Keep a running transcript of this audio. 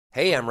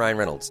Hey, I'm Ryan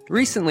Reynolds.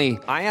 Recently,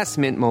 I asked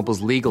Mint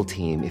Mobile's legal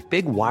team if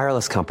big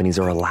wireless companies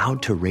are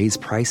allowed to raise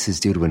prices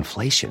due to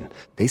inflation.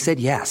 They said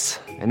yes.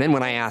 And then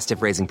when I asked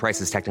if raising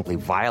prices technically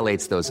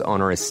violates those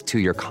onerous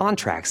two-year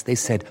contracts, they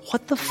said,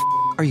 "What the f***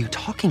 are you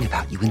talking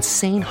about, you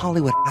insane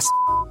Hollywood ass?"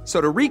 So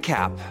to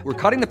recap, we're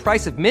cutting the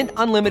price of Mint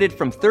Unlimited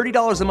from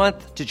 $30 a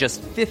month to just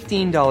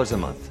 $15 a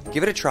month.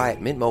 Give it a try at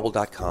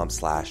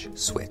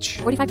mintmobile.com/switch.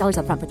 $45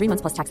 up front for 3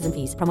 months plus taxes and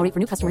fees. Promo rate for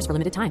new customers for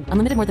limited time.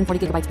 Unlimited more than 40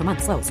 gigabytes per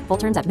month. Slows full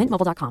terms at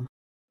mintmobile.com.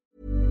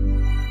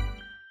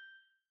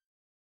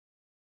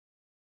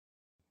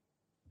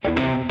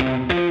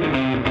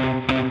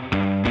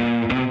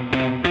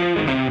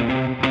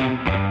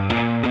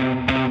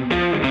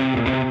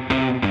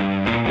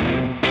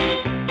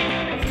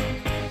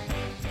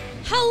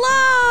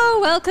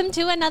 Welcome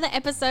to another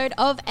episode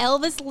of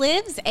Elvis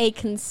Lives, a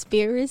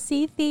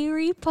conspiracy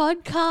theory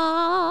podcast.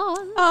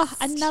 Oh,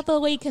 another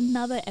week,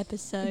 another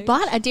episode.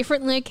 But a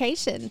different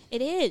location.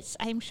 It is.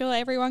 I'm sure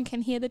everyone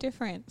can hear the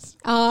difference.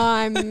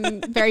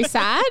 I'm very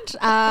sad.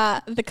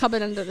 The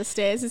cupboard under the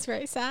stairs is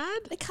very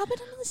sad. The cupboard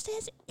under the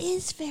stairs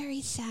is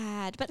very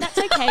sad, but that's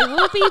okay.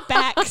 We'll be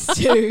back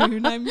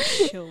soon, I'm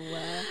sure.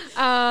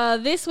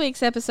 This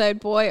week's episode,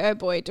 boy, oh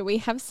boy, do we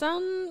have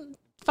some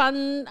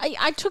fun.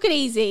 I took it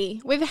easy.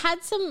 We had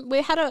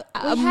a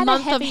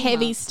month of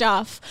heavy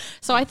stuff.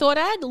 So I thought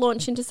I'd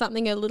launch into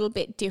something a little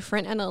bit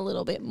different and a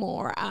little bit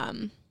more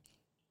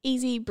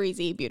easy,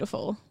 breezy,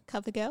 beautiful.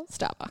 Cover girl?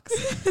 Starbucks.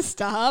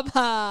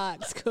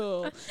 Starbucks.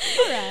 Cool.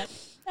 All right.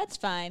 That's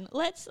fine.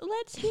 Let's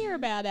hear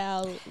about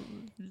our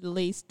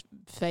least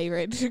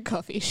favorite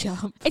coffee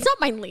shop. It's not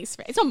my least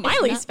favorite. It's not my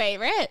least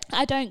favorite.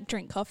 I don't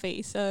drink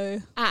coffee,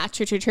 so.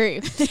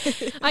 True.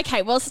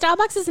 Okay, well,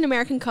 Starbucks is an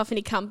American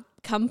coffee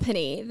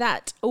company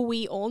that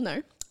we all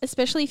know.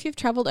 Especially if you've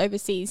traveled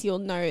overseas, you'll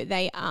know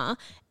they are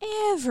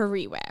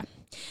everywhere.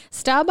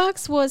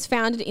 Starbucks was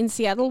founded in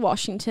Seattle,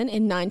 Washington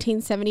in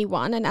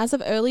 1971, and as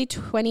of early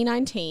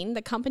 2019,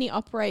 the company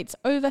operates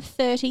over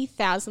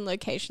 30,000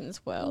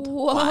 locations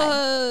worldwide.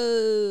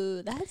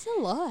 Whoa, that's a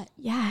lot.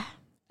 Yeah.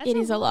 It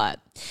is a lot.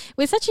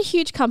 We're such a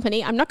huge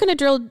company. Can't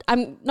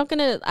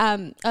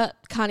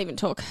even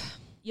talk.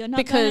 You're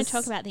not going to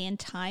talk about the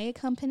entire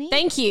company?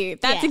 Thank you.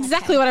 That's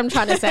exactly what I'm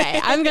trying to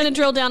say. I'm going to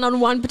drill down on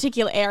one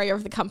particular area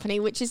of the company,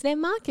 which is their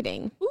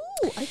marketing.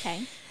 Ooh,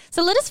 okay.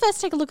 So let us first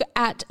take a look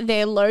at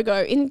their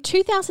logo. In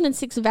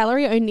 2006,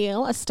 Valerie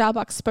O'Neill, a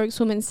Starbucks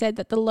spokeswoman, said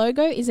that the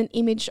logo is an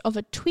image of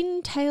a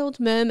twin-tailed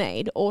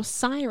mermaid or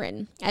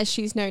siren, as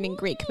she's known in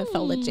Greek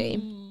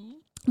mythology.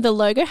 The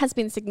logo has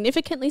been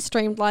significantly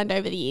streamlined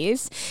over the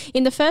years.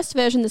 In the first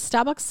version, the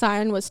Starbucks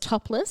siren was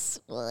topless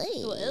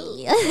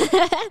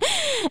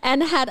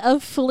and had a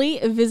fully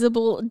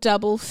visible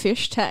double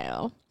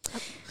fishtail.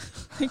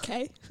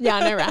 Okay. Yeah,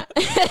 I know, right?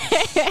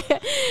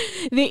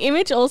 The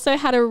image also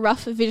had a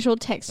rough visual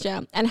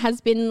texture and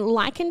has been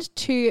likened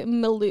to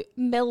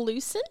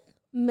Melusine?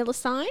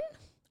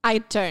 I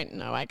don't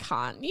know. I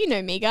can't. You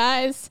know me,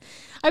 guys.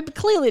 I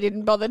clearly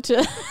didn't bother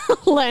to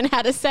learn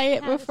how to say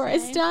it before I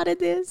started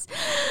this.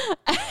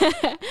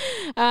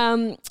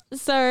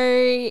 So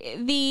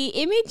the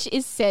image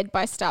is said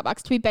by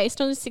Starbucks to be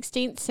based on a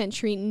 16th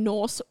century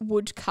Norse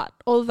woodcut,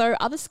 although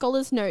other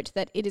scholars note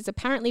that it is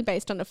apparently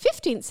based on a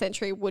 15th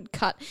century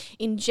woodcut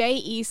in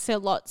J.E.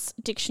 Selot's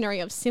Dictionary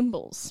of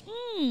Symbols.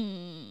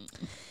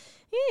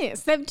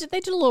 Yes, they did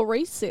a little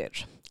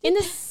research. In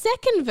the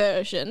second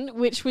version,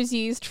 which was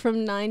used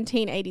from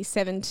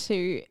 1987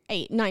 to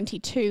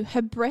 1992,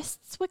 her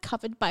breasts were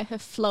covered by her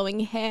flowing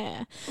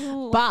hair.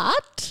 Ooh,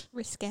 but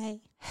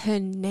risque. Her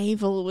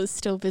navel was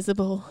still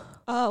visible.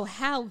 Oh,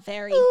 how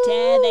very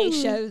dare they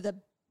show the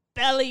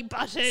belly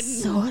button.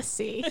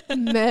 Saucy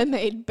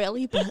mermaid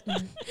belly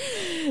button.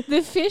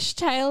 The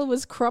fishtail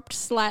was cropped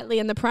slightly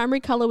and the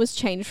primary colour was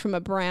changed from a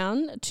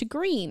brown to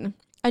green,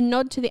 a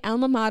nod to the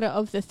alma mater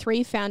of the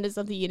three founders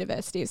of the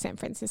University of San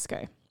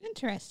Francisco.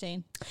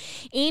 Interesting.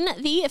 In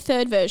the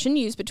third version,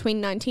 used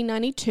between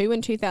 1992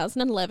 and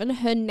 2011,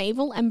 her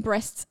navel and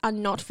breasts are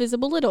not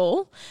visible at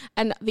all,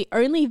 and the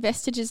only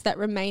vestiges that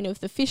remain of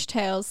the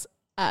fishtails,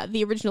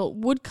 the original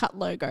woodcut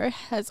logo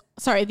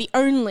the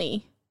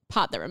only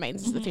part that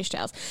remains is the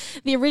fishtails.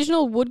 The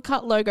original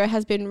woodcut logo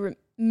has been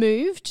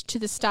moved to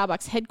the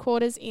Starbucks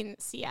headquarters in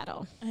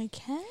Seattle.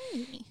 Okay.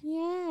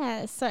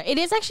 Yeah, so it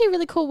is actually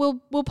really cool.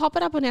 We'll pop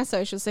it up on our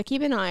socials, so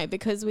keep an eye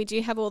because we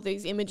do have all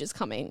these images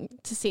coming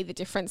to see the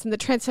difference and the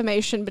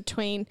transformation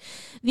between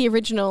the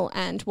original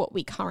and what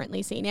we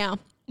currently see now.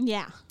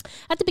 Yeah.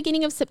 At the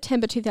beginning of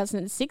September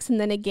 2006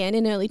 and then again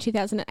in early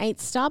 2008,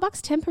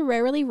 Starbucks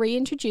temporarily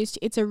reintroduced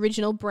its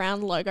original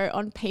brown logo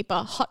on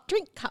paper hot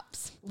drink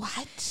cups.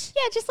 What?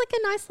 Yeah, just like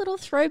a nice little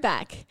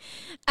throwback.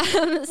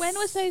 When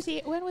were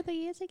the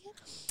years again?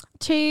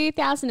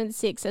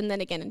 2006 and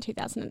then again in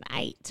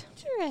 2008.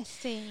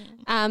 Interesting.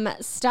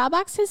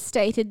 Starbucks has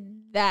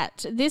stated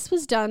that this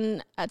was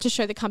done to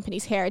show the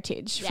company's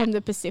heritage from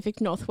the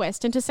Pacific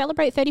Northwest and to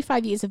celebrate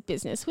 35 years of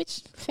business,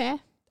 which,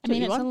 fair. I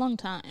mean, it's a long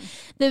time.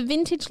 The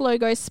vintage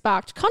logo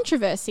sparked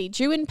controversy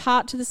due in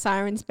part to the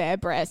siren's bare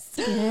breasts.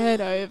 Get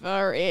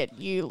over it,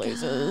 you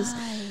losers.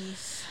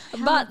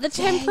 But the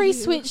temporary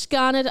switch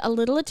garnered a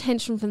little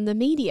attention from the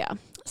media.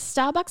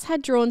 Starbucks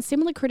had drawn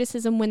similar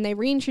criticism when they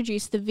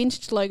reintroduced the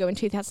vintage logo in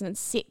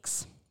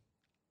 2006.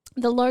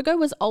 The logo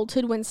was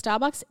altered when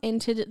Starbucks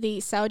entered the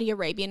Saudi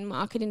Arabian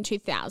market in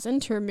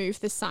 2000 to remove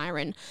the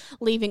siren,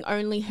 leaving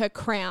only her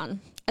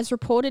crown. As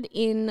reported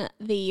in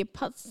the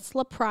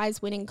Pulitzer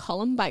Prize-winning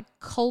column by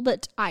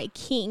Colbert I.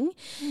 King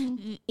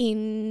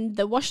in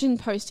the Washington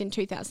Post in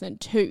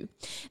 2002.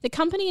 The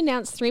company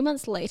announced 3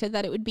 months later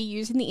that it would be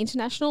using the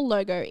international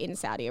logo in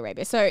Saudi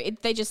Arabia. So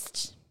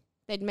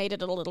they'd made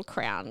it a little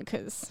crown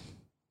because...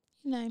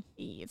 No.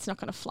 It's not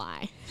going to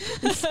fly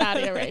in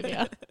Saudi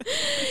Arabia.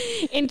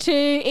 In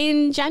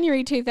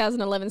January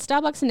 2011,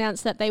 Starbucks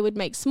announced that they would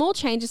make small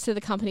changes to the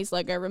company's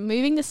logo,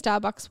 removing the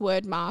Starbucks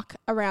word mark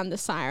around the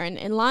siren,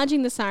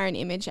 enlarging the siren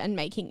image, and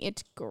making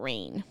it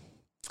green.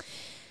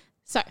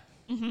 So,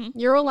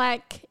 you're all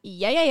like,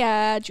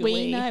 yeah, Julie.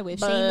 We know, we've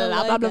blah, seen the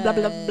blah, logo. blah,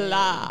 blah, blah,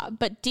 blah.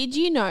 But did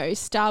you know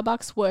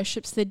Starbucks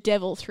worships the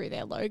devil through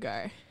their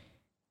logo?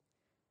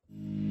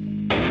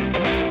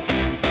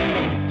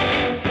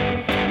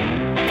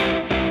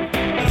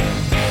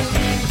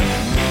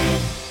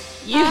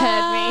 You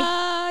heard me.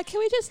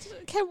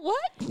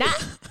 What? Nah,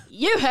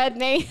 you heard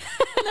me.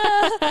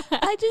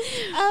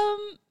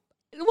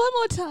 One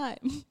more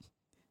time.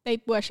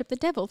 They worship the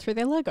devil through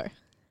their logo.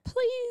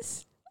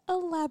 Please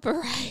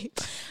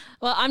elaborate.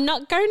 Well, I'm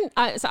not going.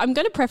 So I'm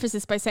going to preface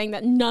this by saying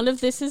that none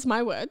of this is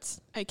my words,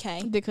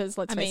 Okay. because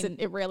let's face it,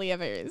 it rarely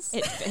ever is.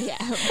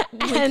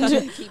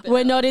 And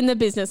We're not in the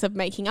business of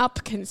making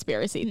up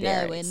conspiracy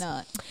theories. No, we're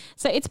not.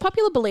 So it's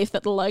popular belief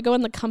that the logo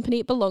and the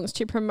company it belongs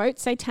to promote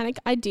satanic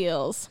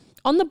ideals.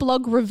 On the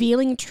blog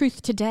Revealing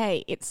Truth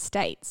Today, it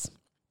states,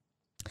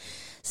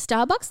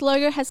 Starbucks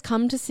logo has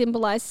come to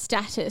symbolize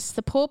status.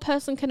 The poor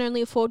person can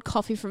only afford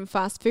coffee from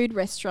fast food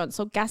restaurants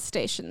or gas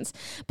stations,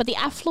 but the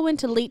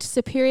affluent, elite,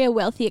 superior,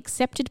 wealthy,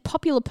 accepted,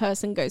 popular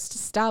person goes to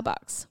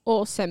Starbucks,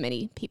 or so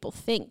many people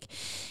think.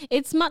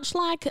 It's much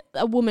like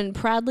a woman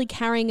proudly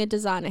carrying a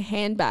designer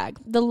handbag.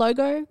 The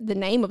logo, the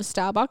name of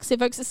Starbucks,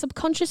 evokes a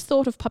subconscious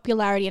thought of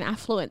popularity and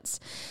affluence.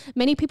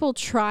 Many people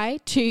try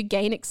to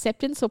gain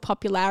acceptance or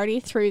popularity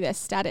through their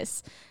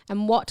status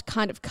and what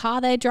kind of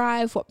car they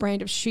drive, what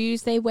brand of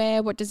shoes they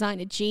wear, what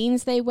designer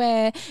jeans they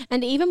wear,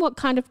 and even what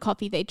kind of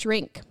coffee they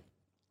drink.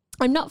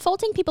 I'm not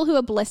faulting people who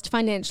are blessed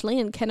financially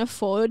and can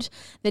afford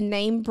the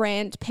name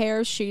brand pair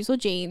of shoes or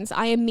jeans.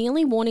 I am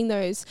merely warning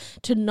those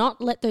to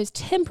not let those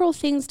temporal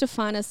things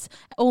define us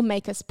or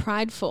make us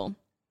prideful.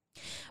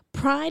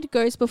 Pride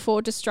goes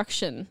before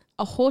destruction,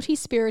 a haughty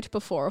spirit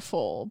before a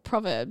fall.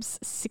 Proverbs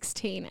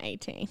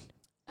 16:18.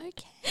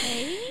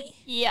 Okay.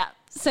 Yeah.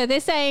 So they're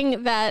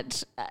saying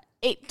that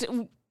it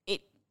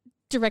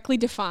directly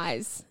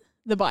defies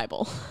the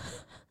Bible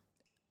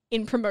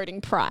in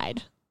promoting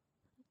pride,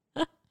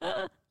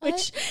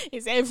 which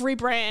is every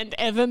brand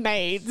ever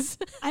made's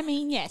I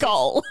mean, yes.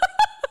 goal.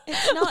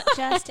 It's not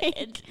just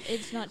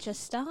it's not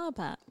just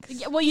Starbucks.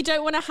 Yeah, well, you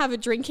don't want to have a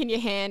drink in your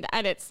hand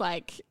and it's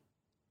like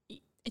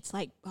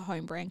a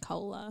home brand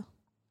cola.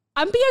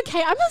 I'm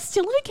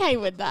still okay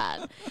with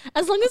that.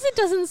 As long as it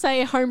doesn't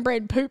say home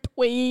brand poop,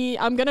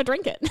 I'm going to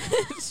drink it.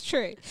 It's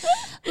true.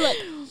 Look,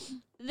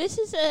 this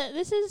is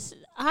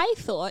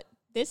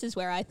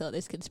where I thought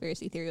this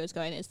conspiracy theory was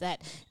going, is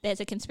that there's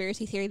a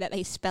conspiracy theory that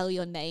they spell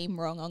your name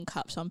wrong on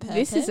cups on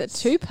purpose. This is a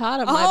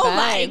two-parter, my Oh babe.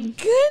 my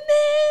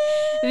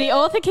goodness. The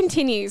author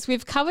continues,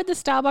 we've covered the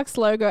Starbucks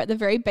logo at the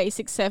very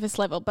basic surface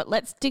level, but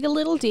let's dig a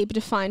little deeper to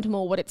find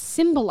more what it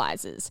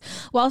symbolizes.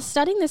 While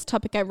studying this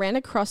topic, I ran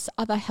across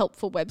other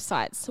helpful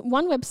websites.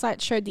 One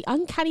website showed the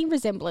uncanny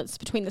resemblance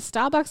between the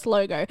Starbucks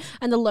logo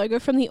and the logo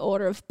from the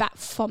Order of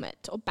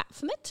Baphomet, or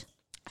Baphomet?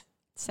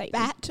 Satan.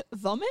 Bat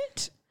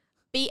vomit?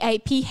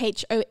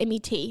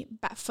 Baphomet,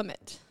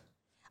 Baphomet.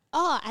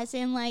 Oh, as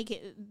in like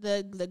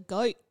the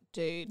goat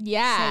dude.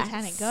 Yeah.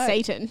 Satanic goat.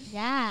 Satan.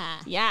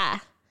 Yeah. Yeah.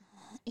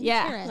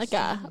 Yeah, like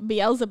a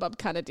Beelzebub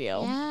kind of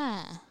deal.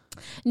 Yeah.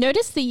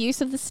 Notice the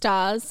use of the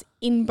stars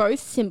in both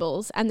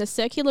symbols and the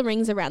circular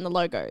rings around the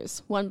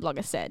logos, one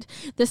blogger said.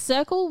 The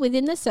circle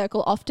within the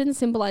circle often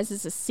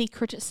symbolizes a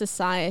secret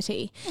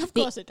society. Of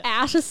course it does. The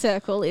outer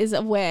circle is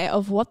aware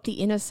of what the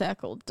inner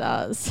circle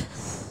does.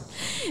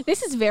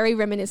 This is very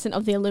reminiscent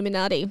of the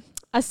Illuminati,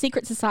 a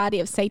secret society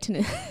of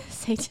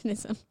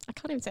Satanism. I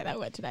can't even say that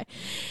word today.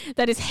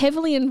 That is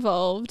heavily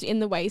involved in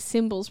the way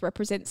symbols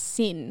represent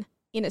sin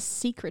in a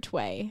secret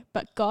way,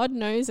 but God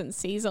knows and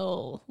sees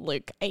all,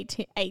 Luke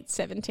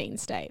 8:17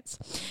 states.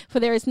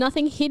 For there is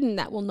nothing hidden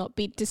that will not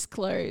be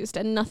disclosed,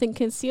 and nothing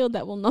concealed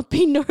that will not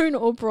be known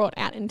or brought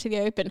out into the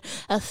open.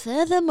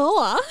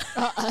 Furthermore...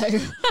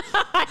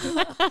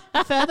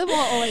 Furthermore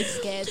always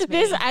scares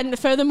me.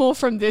 Furthermore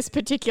from this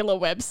particular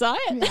website.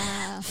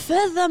 Yeah.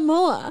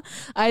 Furthermore,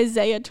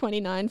 Isaiah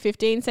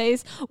 29:15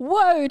 says,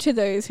 "Woe to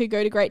those who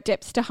go to great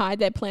depths to hide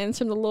their plans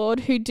from the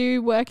Lord, who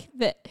do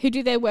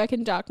their work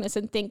in darkness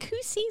and think, who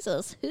sees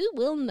us? Who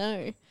will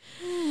know?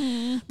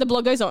 The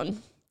blog goes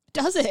on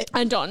Does it?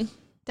 and on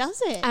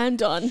Does it?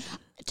 and on.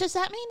 Does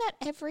that mean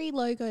that every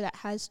logo that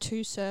has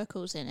 2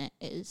 circles in it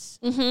is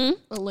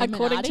Mm-hmm. Illuminati?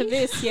 According to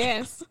this,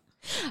 yes.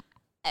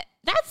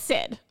 That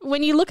said,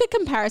 when you look at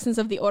comparisons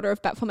of the order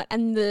of bat format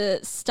and the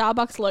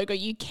Starbucks logo,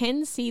 you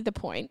can see the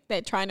point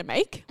they're trying to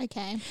make.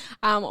 Okay.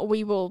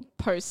 We will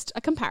post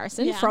a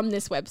comparison Yeah. from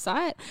this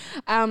website.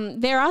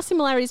 There are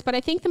similarities, but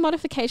I think the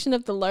modification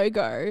of the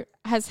logo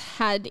has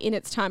had in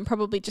its time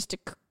probably just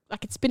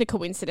it's been a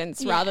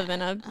coincidence rather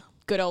than a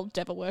good old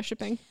devil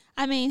worshipping.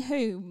 I mean,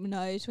 who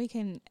knows? We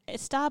can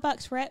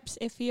Starbucks reps,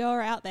 if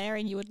you're out there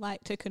and you would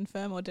like to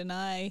confirm or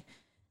deny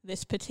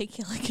this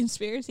particular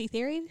conspiracy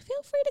theory,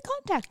 feel free to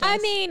contact us. I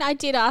mean, I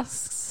did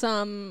ask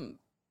some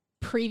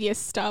previous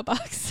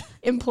Starbucks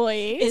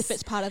employees if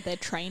it's part of their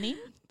training.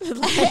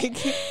 Like,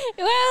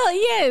 well,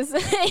 yes.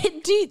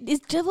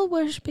 Is devil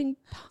worshipping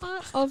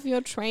part of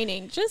your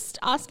training? Just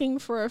asking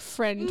for a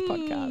friend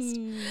podcast.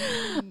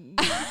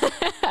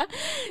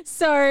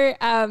 So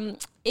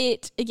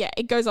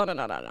it goes on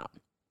and on and on.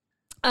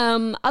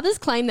 Others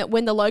claim that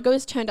when the logo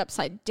is turned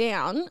upside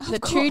down, the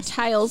 2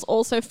 tails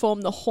also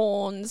form the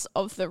horns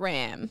of the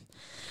ram.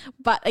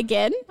 But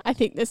again, I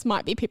think this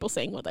might be people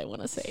seeing what they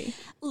want to see.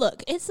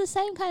 look, it's the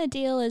same kind of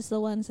deal as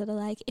the ones that are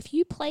like, if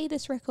you play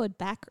this record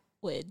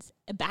backwards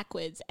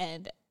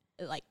and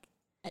like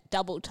at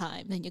double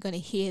time, then you're going to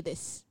hear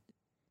this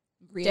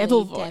really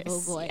Devil devil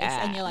voice, voice.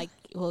 yeah. And you're like,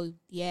 well,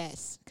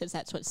 yes, because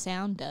that's what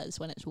sound does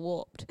when it's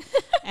warped.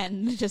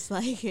 And just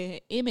like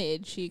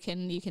image, you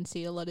can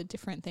see a lot of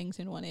different things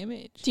in one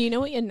image. Do you know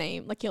what your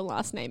name, like your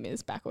last name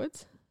is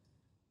backwards?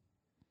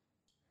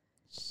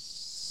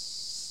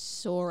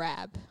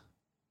 Sorab.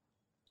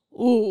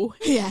 Ooh,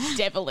 Yeah.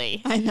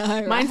 devilly. I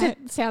know,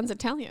 Mine sounds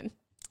Italian.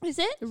 Is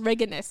it?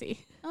 Reganesi.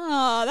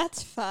 Oh,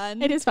 that's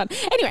fun. It is fun.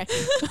 Anyway,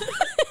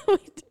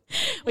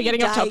 we're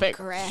getting off topic.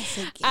 Digress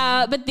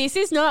again. But this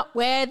is not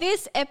where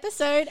this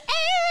episode ends.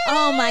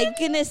 Oh my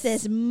goodness,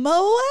 there's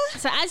more?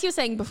 So as you were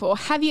saying before,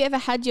 have you ever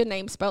had your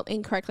name spelled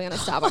incorrectly on a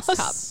Starbucks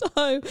cup?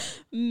 So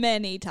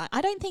many times. I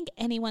don't think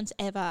anyone's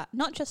ever,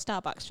 not just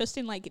Starbucks, just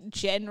in like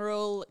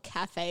general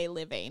cafe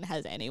living,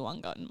 has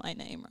anyone gotten my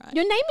name right.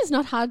 Your name is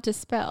not hard to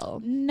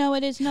spell. No,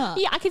 it is not.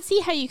 Yeah, I could see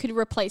how you could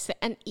replace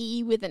an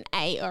E with an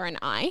A or an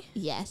I.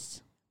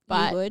 Yes,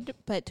 But- you would.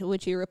 But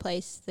would you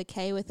replace the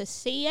K with a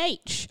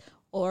CH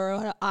or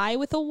an I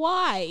with a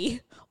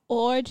Y?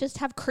 Or just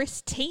have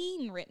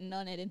Christine written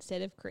on it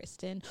instead of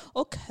Kristen,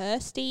 or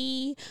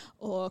Kirsty,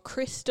 or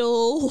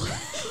Crystal.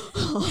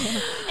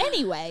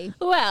 Anyway,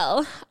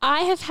 Well, I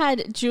have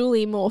had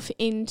Julie morph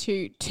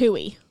into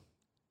Tui.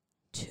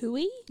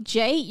 Tui?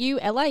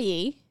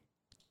 Julie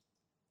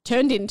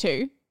turned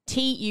into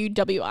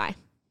TUWI.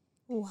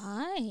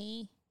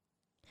 Why?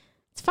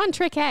 It's a fun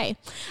trick, eh?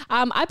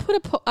 I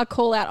put a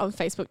call out on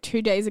Facebook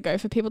 2 days ago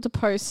for people to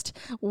post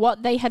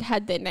what they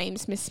had their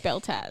names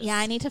misspelt as. Yeah,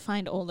 I need to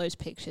find all those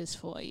pictures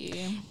for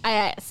you.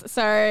 Yes.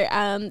 So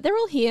they're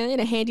all here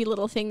in a handy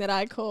little thing that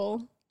I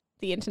call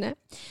the internet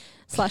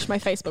 / my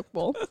Facebook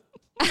wall.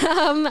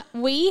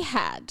 We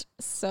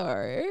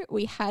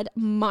had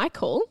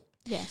Michael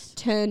Yes.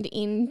 turned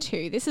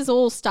into, this is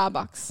all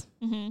Starbucks.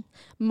 Mm-hmm.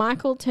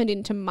 Michael turned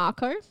into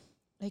Marco,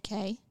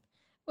 Okay.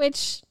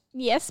 which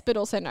yes, but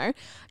also no.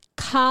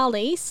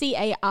 Carly,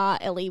 Carley,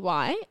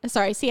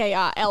 sorry,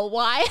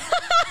 Carly.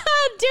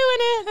 Doing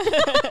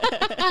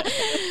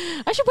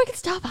it. I should work at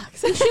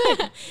Starbucks. I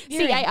should.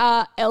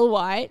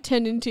 Carly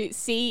turned into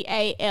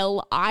Caliy.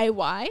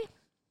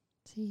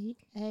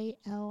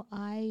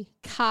 Cali.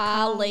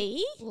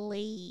 Carly.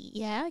 Lee.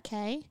 Yeah,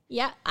 okay.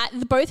 Yeah,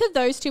 both of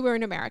those two were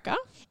in America.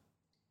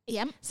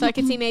 Yep. So I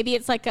can see maybe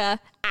it's like a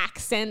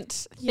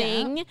accent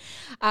thing.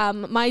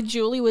 My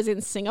Julie was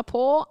in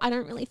Singapore. I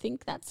don't really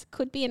think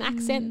could be an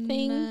accent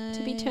thing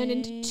to be turned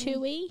into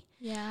Tui.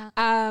 Yeah.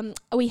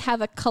 We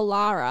have a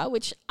Kalara,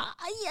 which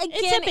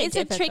again bit it's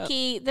a difficult.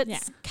 tricky.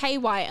 That's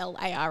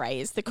Kylara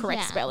is the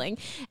correct Yeah. spelling,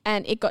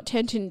 and it got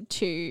turned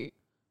into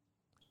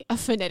a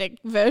phonetic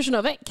version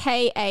of it,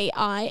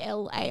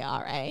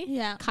 Kailara.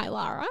 Yeah.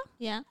 Kylara.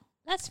 Yeah.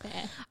 That's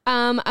fair.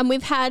 And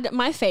we've had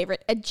my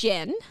favorite, a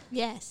Jen,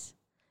 Yes.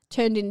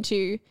 turned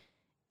into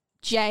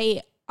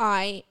Jin.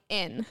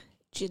 Jin.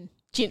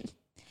 Jin.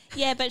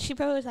 Yeah, but she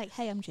probably was like,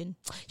 hey, I'm Jin.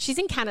 She's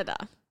in Canada.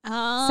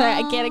 Oh.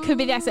 So again, it could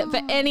be the accent.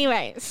 But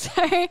anyway,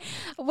 so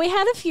we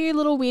had a few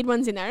little weird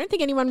ones in there. I don't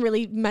think anyone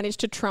really managed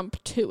to trump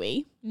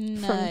Tui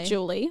from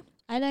Julie.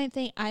 I don't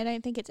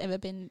think it's ever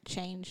been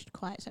changed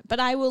quite so. But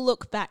I will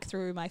look back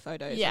through my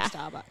photos Yeah. of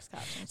Starbucks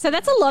cups. So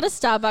that's a lot of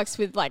Starbucks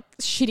with like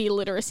shitty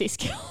literacy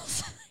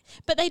skills.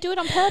 But they do it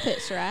on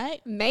purpose,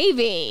 right?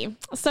 Maybe.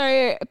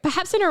 So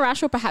perhaps an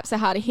irrational, perhaps a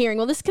hard of hearing.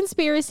 Well, this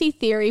conspiracy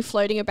theory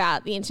floating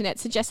about the internet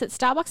suggests that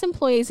Starbucks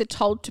employees are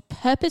told to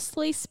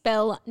purposely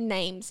spell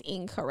names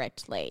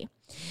incorrectly.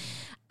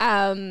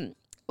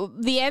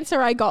 the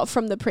answer I got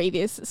from the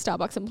previous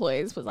Starbucks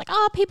employees was like,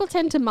 people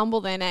tend to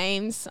mumble their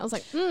names. I was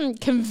like,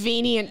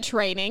 convenient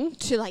training.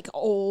 To like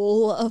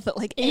all of it,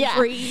 like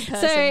every person.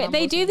 So they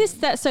mumbles do their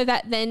this so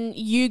that then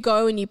you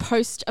go and you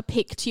post a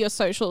pic to your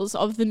socials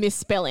of the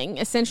misspelling,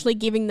 essentially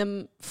giving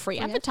them free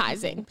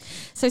advertising.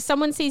 So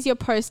someone sees your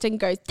post and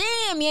goes,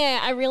 damn, yeah,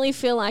 I really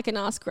feel like an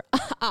ass.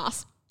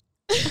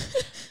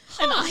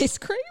 An ice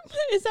cream?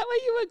 Is that where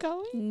you were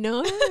going?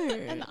 No.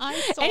 An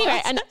ice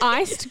Anyway, an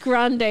iced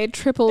grande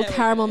triple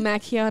caramel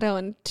macchiato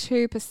and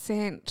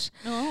 2%.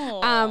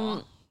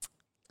 Oh.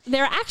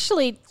 There are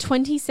actually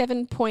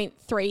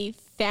 27.3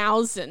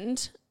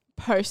 thousand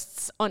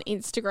posts on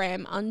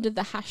Instagram under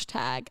the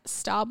hashtag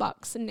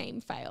Starbucks name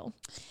fail.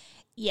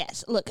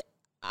 Yes. Look,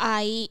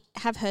 I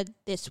have heard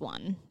this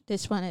one.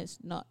 This one is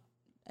not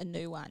a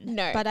new one.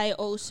 No. But I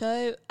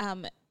also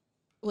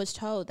was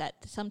told that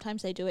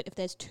sometimes they do it if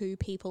there's two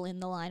people in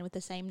the line with the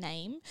same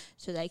name,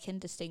 so they can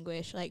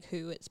distinguish like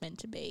who it's meant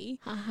to be.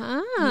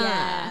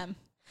 Yeah.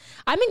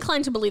 I'm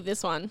inclined to believe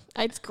this one.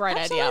 It's a great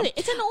Absolutely. idea.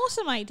 It's an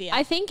awesome idea.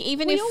 I think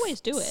even We if always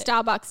do it.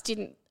 Starbucks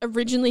didn't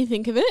originally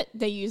think of it,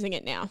 they're using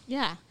it now.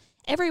 Yeah.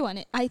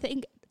 Everyone, I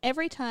think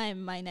every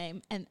time my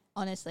name, and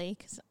honestly,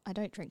 because I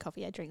don't drink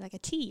coffee, I drink like a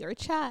tea or a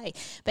chai,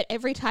 but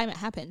every time it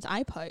happens,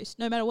 I post,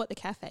 no matter what the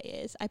cafe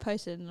is, I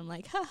post it and I'm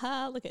like,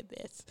 haha, look at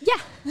this. Yeah.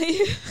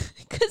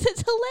 Because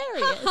it's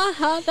hilarious. Ha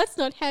ha, that's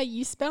not how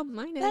you spell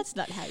my name. That's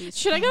not how you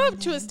Should I spell go my up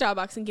to a name.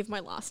 Starbucks and give my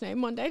last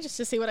name one day just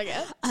to see what I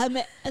get?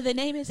 The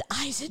name is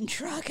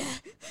Eisentrager.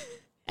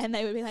 And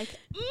they would be like,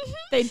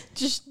 They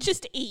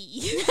just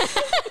E.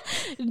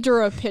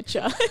 drew a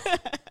picture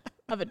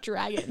of a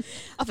dragon.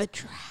 Of a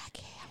dragon.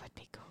 That would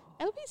be cool.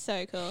 That would be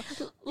so cool.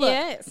 Look,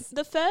 Yes.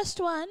 the first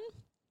one,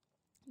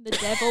 the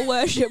devil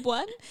worship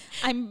one,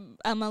 I'm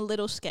a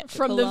little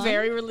skeptical From the on.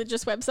 very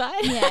religious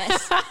website.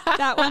 Yes.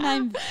 That one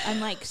I'm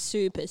like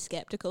super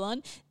skeptical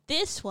on.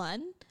 This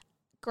one,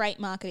 great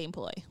marketing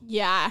ploy.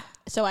 Yeah,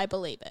 So I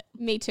believe it.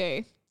 me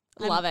too.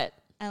 Love it.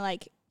 I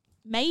like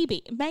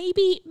maybe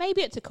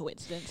it's a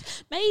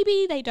coincidence.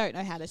 Maybe they don't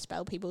know how to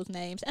spell people's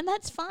names, and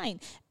that's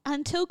fine.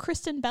 Until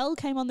Kristen Bell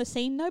came on the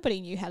scene,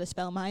 nobody knew how to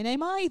spell my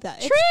name either.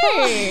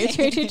 It's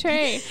fine.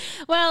 True.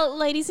 Well,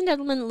 ladies and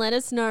gentlemen, let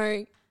us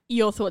know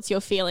your thoughts, your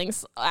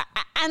feelings.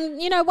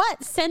 And you know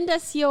what? Send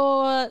us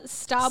your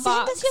Starbucks.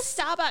 Send us your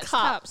Starbucks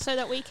cup. cup so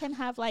that we can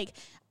have like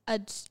a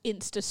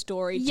Insta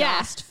story Yeah.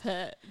 just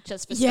for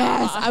Yes,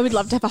 Starbucks. I would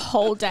love to have a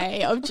whole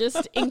day of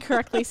just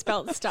incorrectly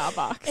spelled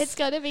Starbucks. It's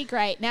going to be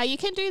great. Now, you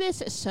can do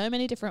this so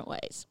many different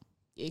ways.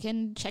 You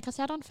can check us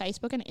out on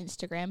Facebook and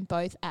Instagram,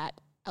 both at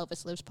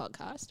Elvis Lives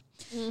Podcast.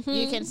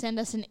 You can send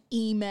us an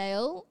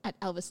email at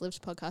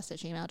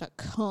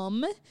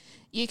elvislivespodcast@gmail.com.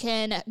 You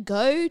can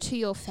go to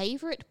your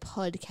favorite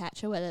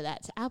podcatcher, whether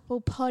that's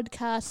Apple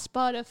Podcasts,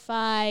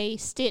 Spotify,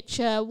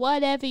 Stitcher,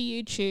 whatever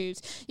you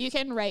choose. You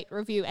can rate,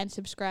 review, and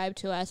subscribe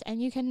to us.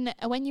 And you can,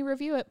 when you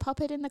review it,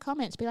 pop it in the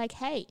comments. Be like,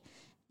 hey,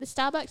 the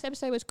Starbucks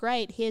episode was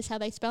great. Here's how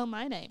they spell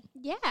my name.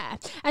 Yeah.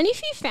 And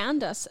if you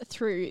found us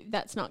through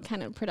That's Not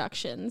Canon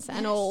Productions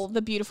and all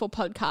the beautiful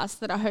podcasts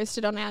that are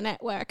hosted on our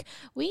network,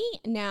 we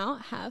now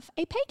have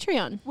a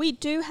Patreon. We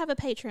do have a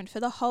Patreon for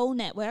the whole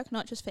network,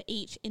 not just for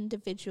each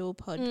individual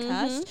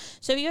podcast.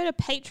 So if you go to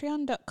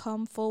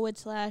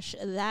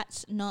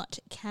patreon.com/That's Not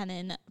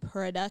Canon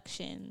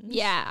Productions.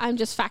 Yeah, I'm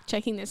just fact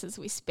checking this as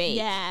we speak.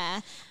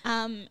 Yeah.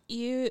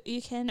 You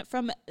can,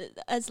 from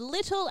as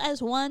little as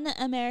 $1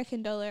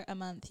 American a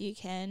month, you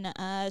can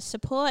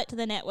support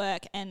the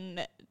network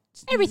and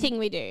Everything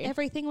we do.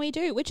 everything we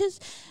do, which has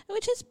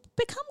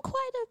become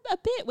quite a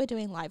bit. We're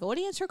doing live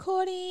audience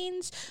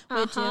recordings.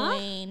 We're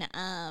doing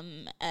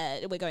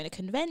we're going to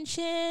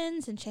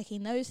conventions and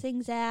checking those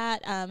things out.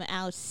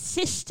 Our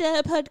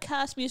sister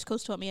podcast,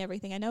 Musicals Taught Me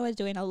Everything, I know, is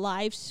doing a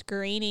live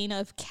screening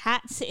of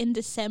Cats in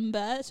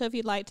December. So if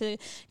you'd like to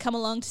come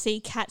along to see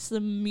Cats the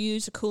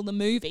musical, the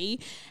movie,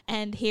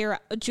 and hear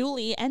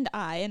Julie and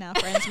I and our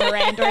friends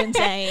Miranda and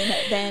Zane,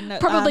 then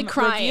Probably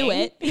crying. review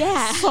it.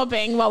 Yeah.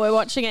 Sobbing while we're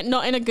watching it.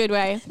 Not in a good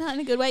way. Not in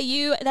a good way.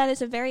 That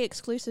is a very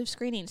exclusive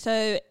screening.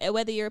 So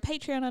whether you're a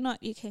Patreon or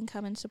not, you can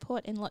come and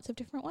support in lots of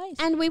different ways.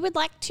 And we would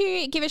like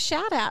to give a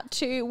shout out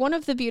to one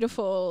of the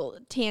beautiful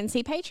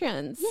TNC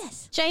patrons.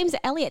 Yes. James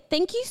Elliott.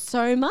 Thank you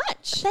so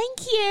much.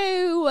 Thank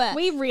you.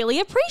 We really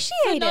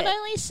appreciate Not it.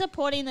 only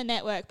supporting the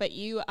network, but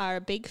you are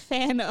a big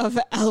fan of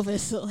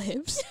Elvis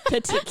Lives,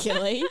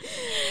 particularly.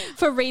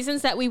 For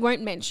reasons that we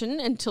won't mention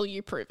until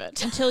you prove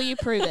it. Until you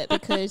prove it,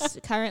 because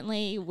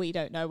currently we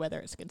don't know whether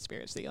it's a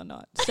conspiracy or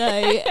not.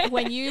 So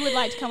when you would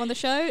like to come on the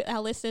show,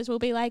 our listeners will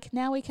be like,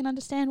 now we can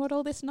understand what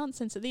all this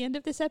nonsense at the end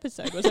of this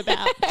episode was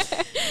about.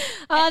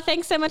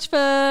 Thanks so much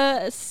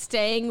for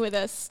staying with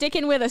us,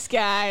 sticking with us,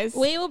 guys.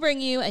 We will bring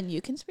you a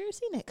new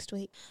conspiracy next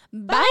week.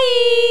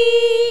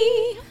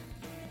 Bye.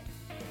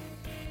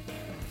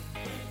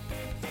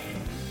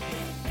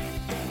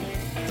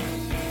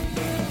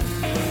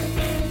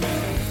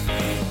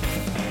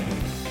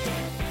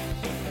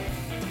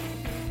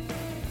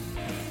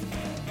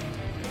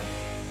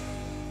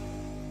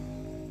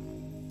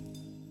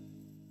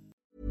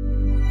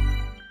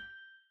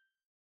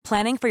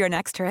 Planning for your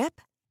next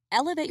trip?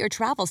 Elevate your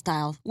travel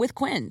style with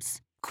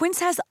Quince. Quince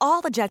has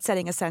all the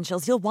jet-setting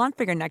essentials you'll want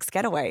for your next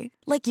getaway,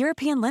 like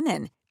European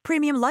linen,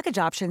 premium luggage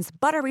options,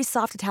 buttery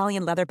soft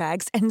Italian leather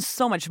bags, and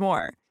so much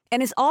more.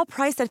 And is all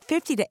priced at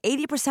 50 to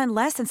 80%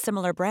 less than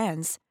similar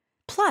brands.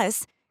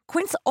 Plus,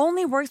 Quince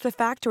only works with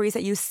factories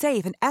that use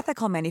safe and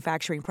ethical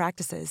manufacturing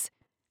practices.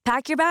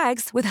 Pack your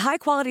bags with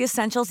high-quality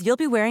essentials you'll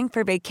be wearing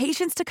for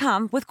vacations to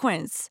come with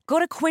Quince. Go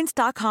to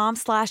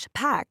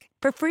quince.com/pack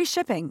for free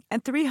shipping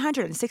and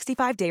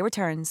 365-day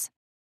returns.